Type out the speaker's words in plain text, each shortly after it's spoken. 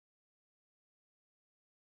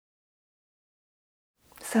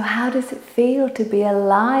So how does it feel to be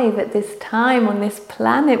alive at this time on this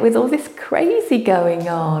planet with all this crazy going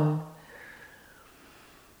on?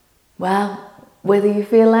 Well, whether you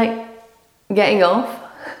feel like getting off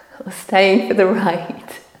or staying for the ride,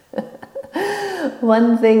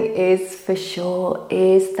 one thing is for sure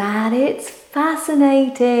is that it's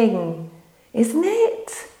fascinating, isn't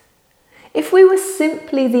it? If we were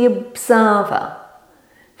simply the observer,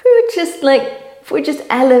 if we just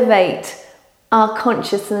elevate our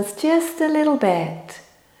consciousness just a little bit,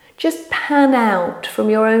 just pan out from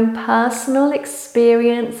your own personal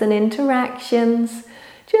experience and interactions,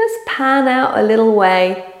 just pan out a little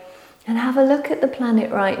way and have a look at the planet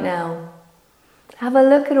right now. Have a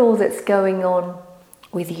look at all that's going on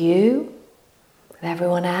with you, with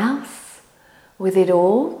everyone else, with it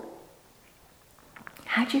all.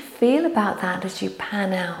 How do you feel about that as you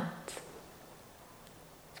pan out?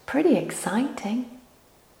 It's pretty exciting.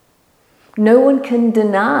 No one can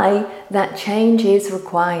deny that change is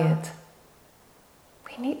required.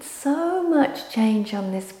 We need so much change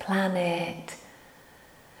on this planet.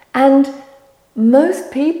 And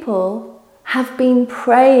most people have been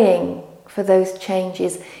praying for those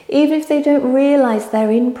changes, even if they don't realize they're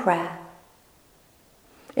in prayer.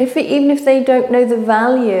 Even if they don't know the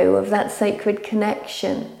value of that sacred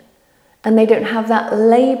connection and they don't have that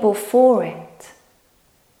label for it.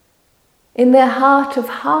 In their heart of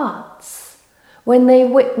hearts, when they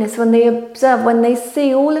witness, when they observe, when they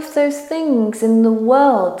see all of those things in the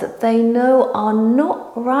world that they know are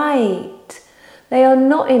not right, they are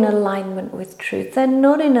not in alignment with truth, they're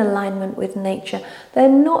not in alignment with nature, they're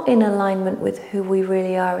not in alignment with who we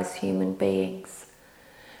really are as human beings.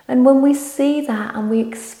 And when we see that and we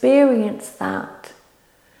experience that,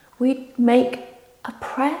 we make a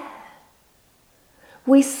prayer.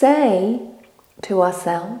 We say to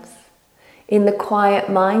ourselves, in the quiet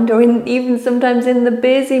mind, or even sometimes in the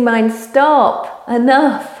busy mind, stop,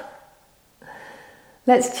 enough.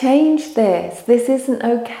 Let's change this. This isn't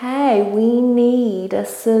okay. We need a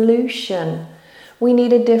solution. We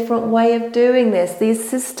need a different way of doing this. These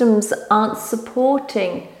systems aren't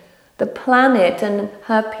supporting the planet and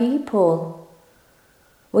her people.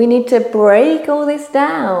 We need to break all this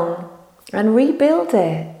down and rebuild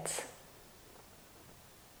it.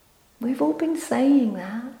 We've all been saying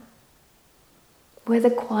that.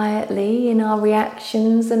 Whether quietly in our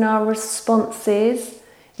reactions and our responses,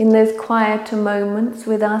 in those quieter moments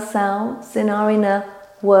with ourselves, in our inner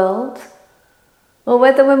world, or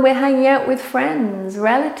whether when we're hanging out with friends,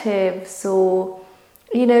 relatives, or,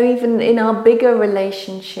 even in our bigger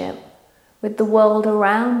relationship with the world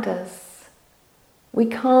around us. We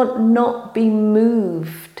can't not be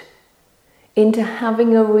moved into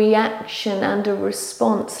having a reaction and a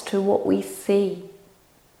response to what we see.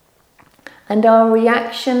 And our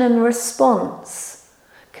reaction and response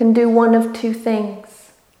can do one of two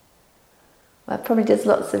things. Well, it probably does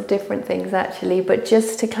lots of different things actually, but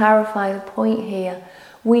just to clarify the point here,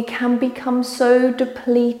 we can become so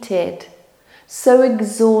depleted, so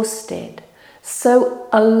exhausted, so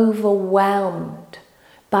overwhelmed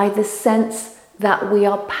by the sense that we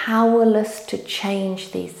are powerless to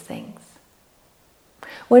change these things.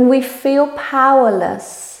 When we feel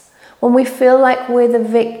powerless, when we feel like we're the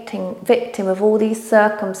victim of all these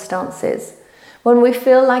circumstances, when we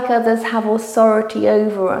feel like others have authority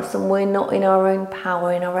over us and we're not in our own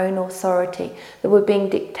power, in our own authority, that we're being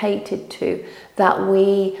dictated to, that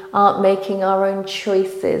we aren't making our own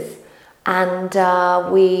choices, and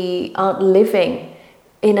we aren't living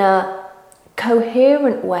in a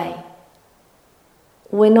coherent way.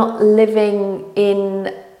 We're not living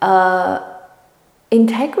in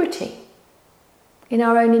integrity, in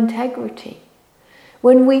our own integrity.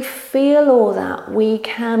 When we feel all that, we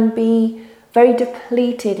can be very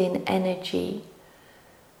depleted in energy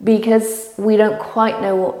because we don't quite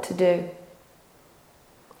know what to do.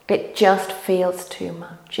 It just feels too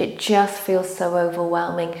much. It just feels so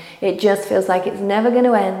overwhelming. It just feels like it's never going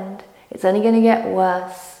to end. It's only going to get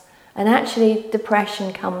worse. And actually,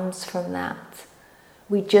 depression comes from that.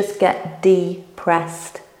 We just get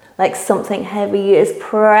depressed. Like something heavy is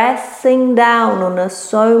pressing down on us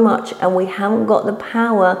so much and we haven't got the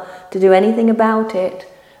power to do anything about it.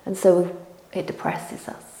 And so it depresses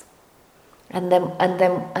us. And then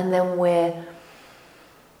we're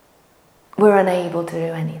unable to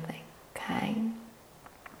do anything, okay?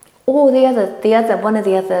 Or the other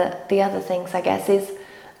things, I guess, is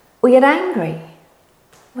we get angry.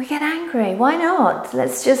 We get angry. Why not?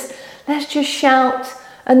 Let's just shout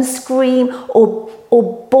and scream or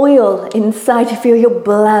boil inside. You feel your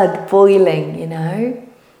blood boiling, you know?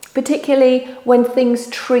 Particularly when things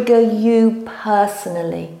trigger you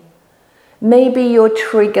personally. Maybe your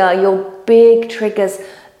trigger, your big triggers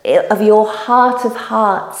of your heart of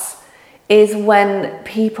hearts is when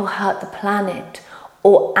people hurt the planet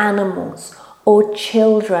or animals or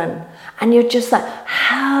children. And you're just like,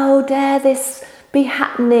 how dare this be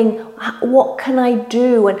happening? What can I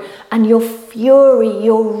do? And your fury,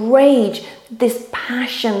 your rage, this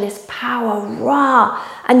passion, this power, rah,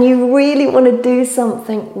 and you really want to do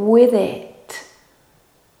something with it.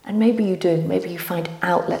 And maybe you do, maybe you find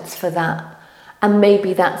outlets for that. And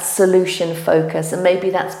maybe that's solution focus, and maybe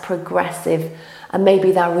that's progressive, and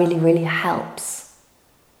maybe that really, really helps.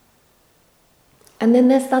 And then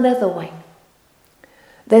there's that other way.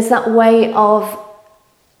 There's that way of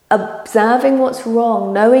observing what's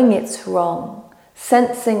wrong, knowing it's wrong,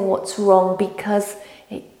 sensing what's wrong because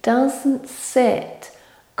it doesn't sit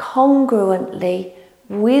congruently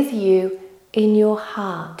with you in your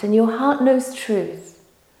heart. And your heart knows truth.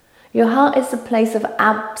 Your heart is the place of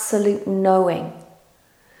absolute knowing.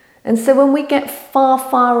 And so when we get far,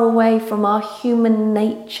 far away from our human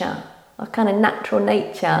nature, our kind of natural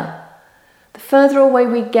nature, the further away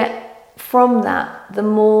we get from that, the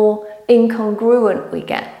more incongruent we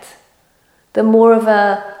get. The more of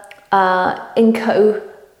the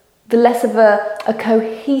less of a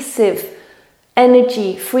cohesive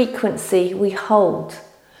energy frequency we hold.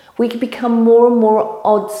 We can become more and more at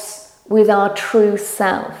odds with our true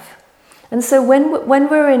self. And so when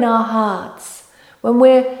we're in our hearts, when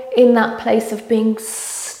we're in that place of being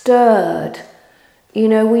stirred, we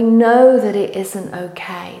know that it isn't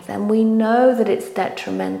okay. Then we know that it's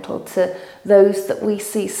detrimental to those that we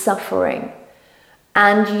see suffering.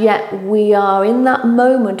 And yet we are in that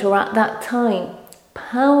moment or at that time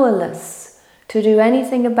powerless to do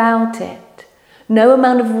anything about it. No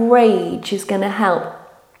amount of rage is going to help.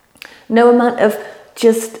 No amount of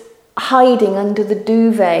just hiding under the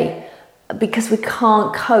duvet because we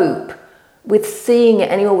can't cope with seeing it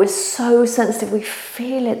anymore. We're so sensitive. We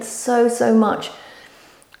feel it so much.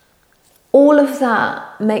 All of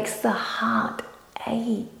that makes the heart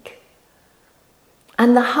ache.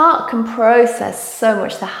 And the heart can process so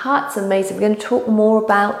much. The heart's amazing. We're going to talk more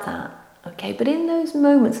about that. Okay, but in those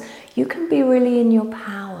moments, you can be really in your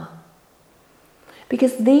power.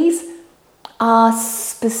 Because these are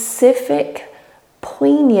specific,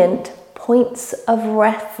 poignant points of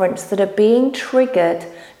reference that are being triggered,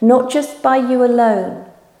 not just by you alone,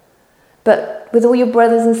 but with all your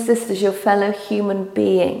brothers and sisters, your fellow human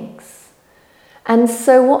beings. And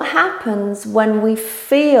so what happens when we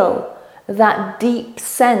feel that deep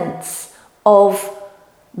sense of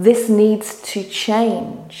this needs to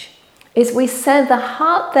change is we send the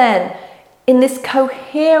heart then in this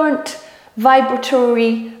coherent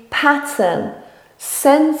vibratory pattern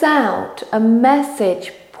sends out a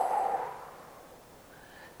message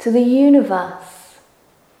to the universe,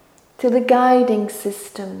 to the guiding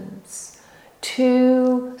systems,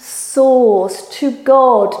 to source, to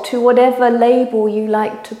God, to whatever label you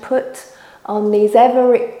like to put on these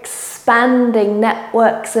ever expanding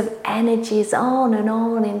networks of energies on and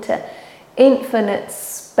on into infinite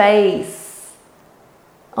space,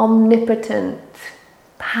 omnipotent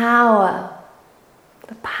power,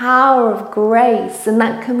 the power of grace, and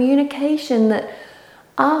that communication that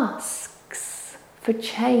asks for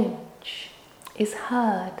change is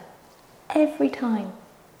heard every time.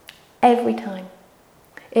 Every time.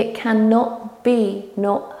 It cannot be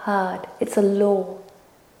not heard. It's a law.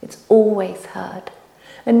 It's always heard.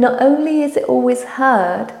 And not only is it always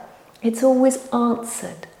heard, it's always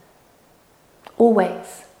answered.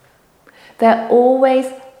 Always. There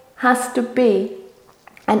always has to be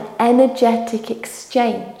an energetic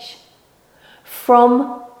exchange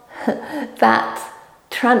from that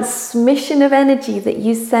transmission of energy that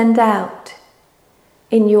you send out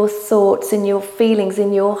in your thoughts, in your feelings,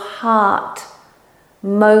 in your heart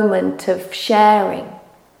moment of sharing,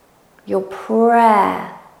 your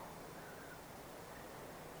prayer.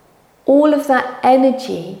 All of that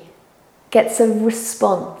energy gets a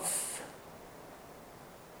response.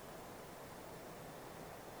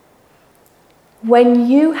 When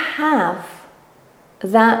you have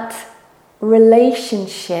that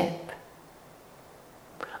relationship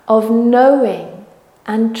of knowing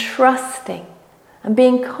and trusting and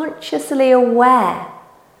being consciously aware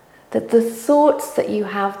that the thoughts that you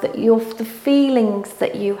have, the feelings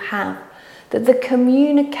that you have, that the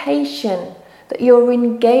communication that you're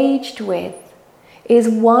engaged with is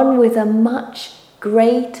one with a much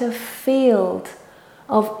greater field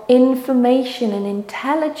of information and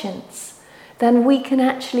intelligence than we can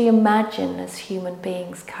actually imagine as human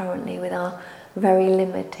beings currently with our very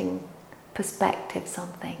limiting perspectives on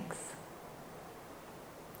things.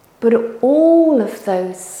 But all of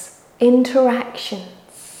those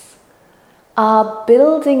interactions are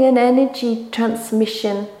building an energy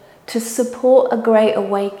transmission to support a great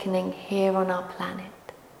awakening here on our planet.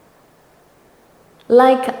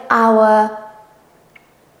 Like our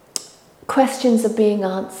questions are being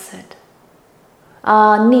answered,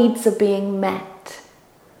 our needs are being met,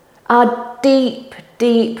 our deep,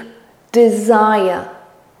 deep desire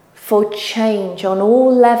for change on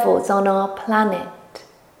all levels on our planet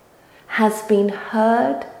has been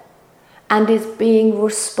heard and is being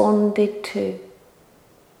responded to.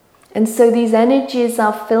 And so these energies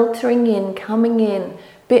are filtering in, coming in,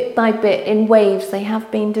 bit by bit, in waves. They have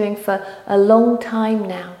been doing for a long time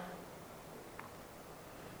now.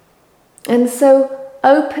 And so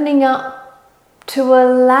opening up to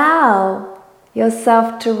allow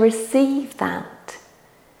yourself to receive that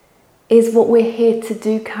is what we're here to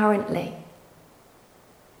do currently.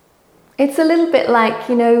 It's a little bit like,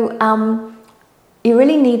 you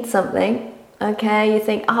really need something, okay? You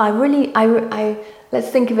think, let's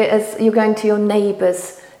think of it as you're going to your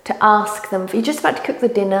neighbours to ask them. You're just about to cook the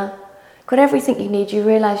dinner, got everything you need, you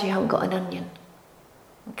realise you haven't got an onion.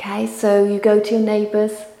 Okay, so you go to your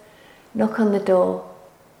neighbours, knock on the door,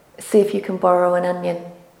 see if you can borrow an onion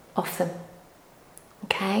off them.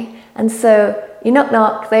 Okay, and so you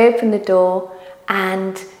knock, they open the door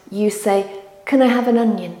and you say, can I have an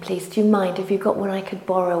onion, please? Do you mind? Have you got one I could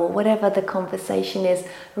borrow? Or whatever the conversation is,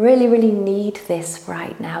 really, really need this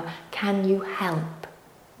right now. Can you help?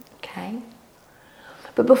 Okay.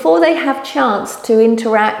 But before they have chance to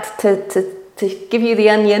interact, to give you the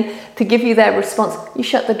onion, to give you their response, you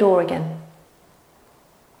shut the door again.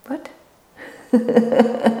 What?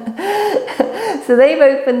 So they've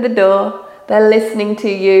opened the door, they're listening to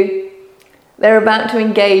you, they're about to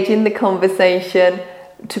engage in the conversation,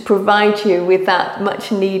 to provide you with that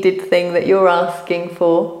much needed thing that you're asking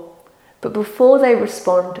for. But before they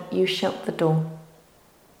respond, you shut the door.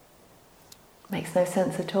 Makes no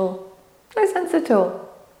sense at all. No sense at all.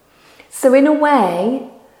 So in a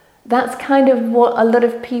way, that's kind of what a lot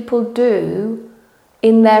of people do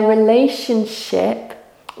in their relationship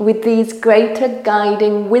with these greater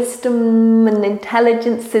guiding wisdom and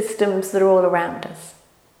intelligence systems that are all around us.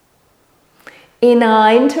 In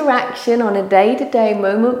our interaction on a day-to-day,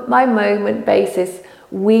 moment-by-moment basis,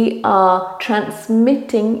 we are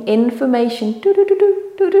transmitting information,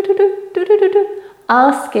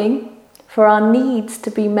 asking for our needs to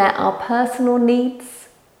be met, our personal needs,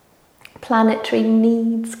 planetary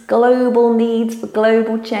needs, global needs for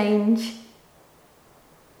global change.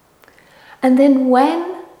 And then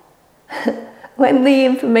when the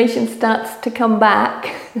information starts to come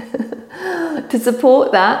back to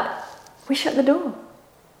support that, we shut the door.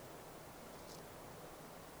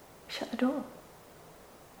 Shut the door.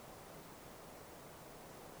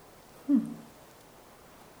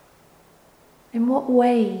 In what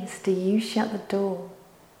ways do you shut the door?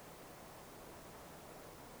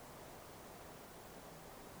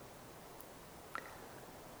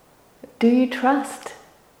 Do you trust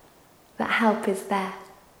that help is there?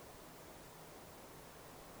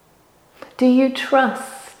 Do you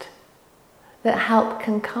trust that help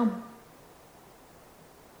can come?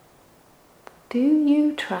 Do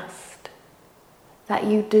you trust that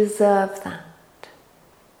you deserve that?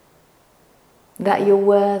 That you're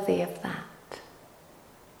worthy of that?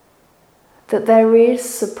 That there is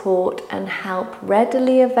support and help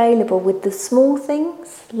readily available with the small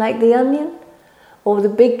things like the onion or the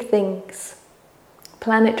big things,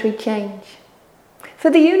 planetary change. For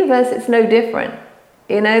the universe, it's no different.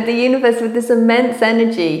 The universe with this immense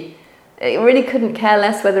energy, it really couldn't care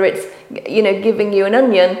less whether it's, giving you an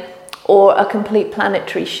onion or a complete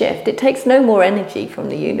planetary shift. It takes no more energy from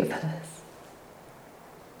the universe.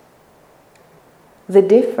 The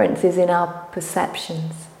difference is in our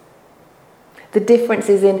perceptions. The difference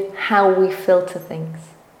is in how we filter things.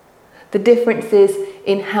 The difference is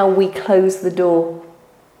in how we close the door.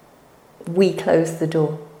 We close the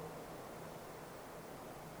door.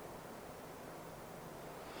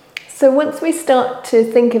 So once we start to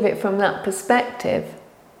think of it from that perspective,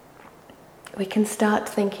 we can start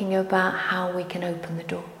thinking about how we can open the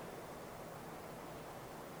door.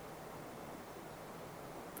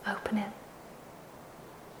 Open it.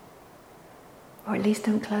 Or at least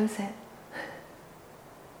don't close it.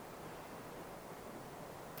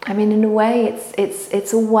 In a way,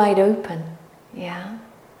 it's all wide open, yeah?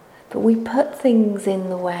 But we put things in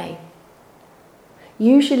the way.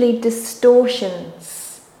 Usually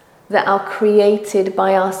distortions that are created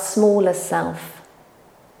by our smaller self.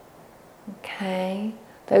 Okay?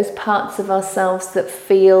 Those parts of ourselves that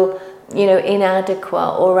feel,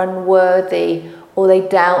 inadequate or unworthy, or they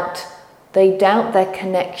doubt They doubt their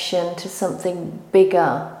connection to something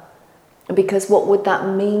bigger, because what would that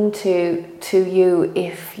mean to you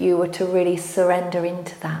if you were to really surrender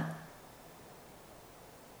into that?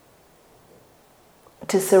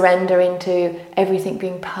 To surrender into everything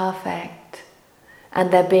being perfect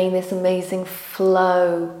and there being this amazing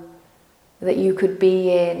flow that you could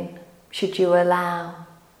be in, should you allow,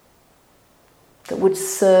 that would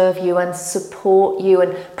serve you and support you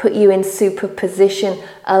and put you in superposition,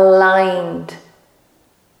 aligned,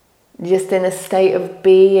 just in a state of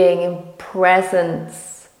being, in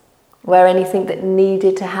presence, where anything that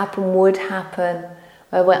needed to happen would happen,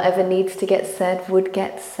 where whatever needs to get said would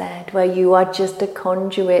get said, where you are just a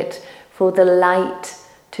conduit for the light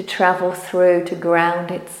to travel through, to ground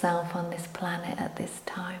itself on this planet at this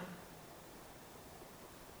time.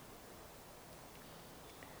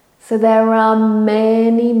 So there are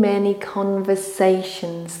many, many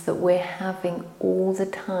conversations that we're having all the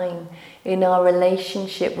time in our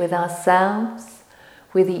relationship with ourselves,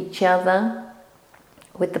 with each other,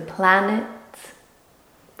 with the planet,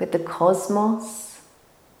 with the cosmos.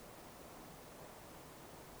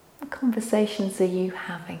 What conversations are you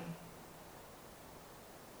having?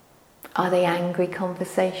 Are they angry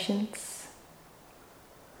conversations?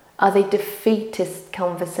 Are they defeatist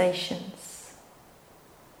conversations?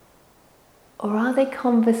 Or are they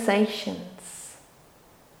conversations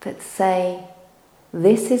that say,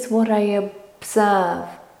 this is what I observe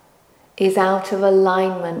is out of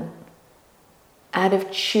alignment, out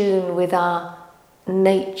of tune with our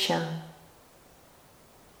nature.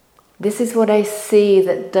 This is what I see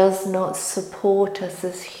that does not support us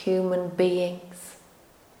as human beings.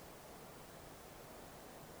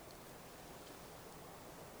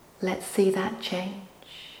 Let's see that change.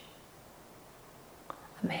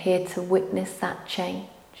 I'm here to witness that change.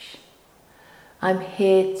 I'm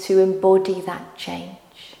here to embody that change,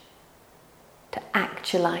 to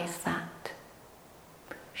actualize that.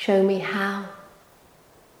 Show me how.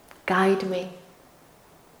 Guide me.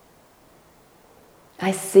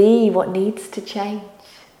 I see what needs to change.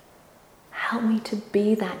 Help me to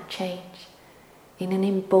be that change in an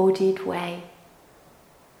embodied way,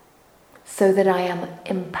 so that I am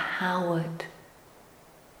empowered,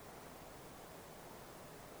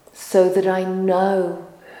 so that I know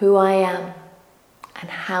who I am and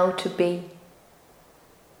how to be.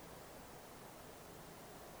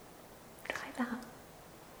 Try that.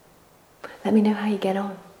 Let me know how you get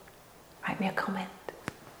on. Write me a comment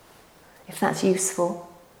if that's useful.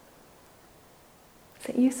 Is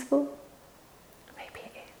it useful? Maybe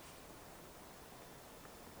it is.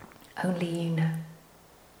 Only you know.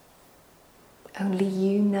 Only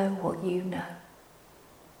you know what you know.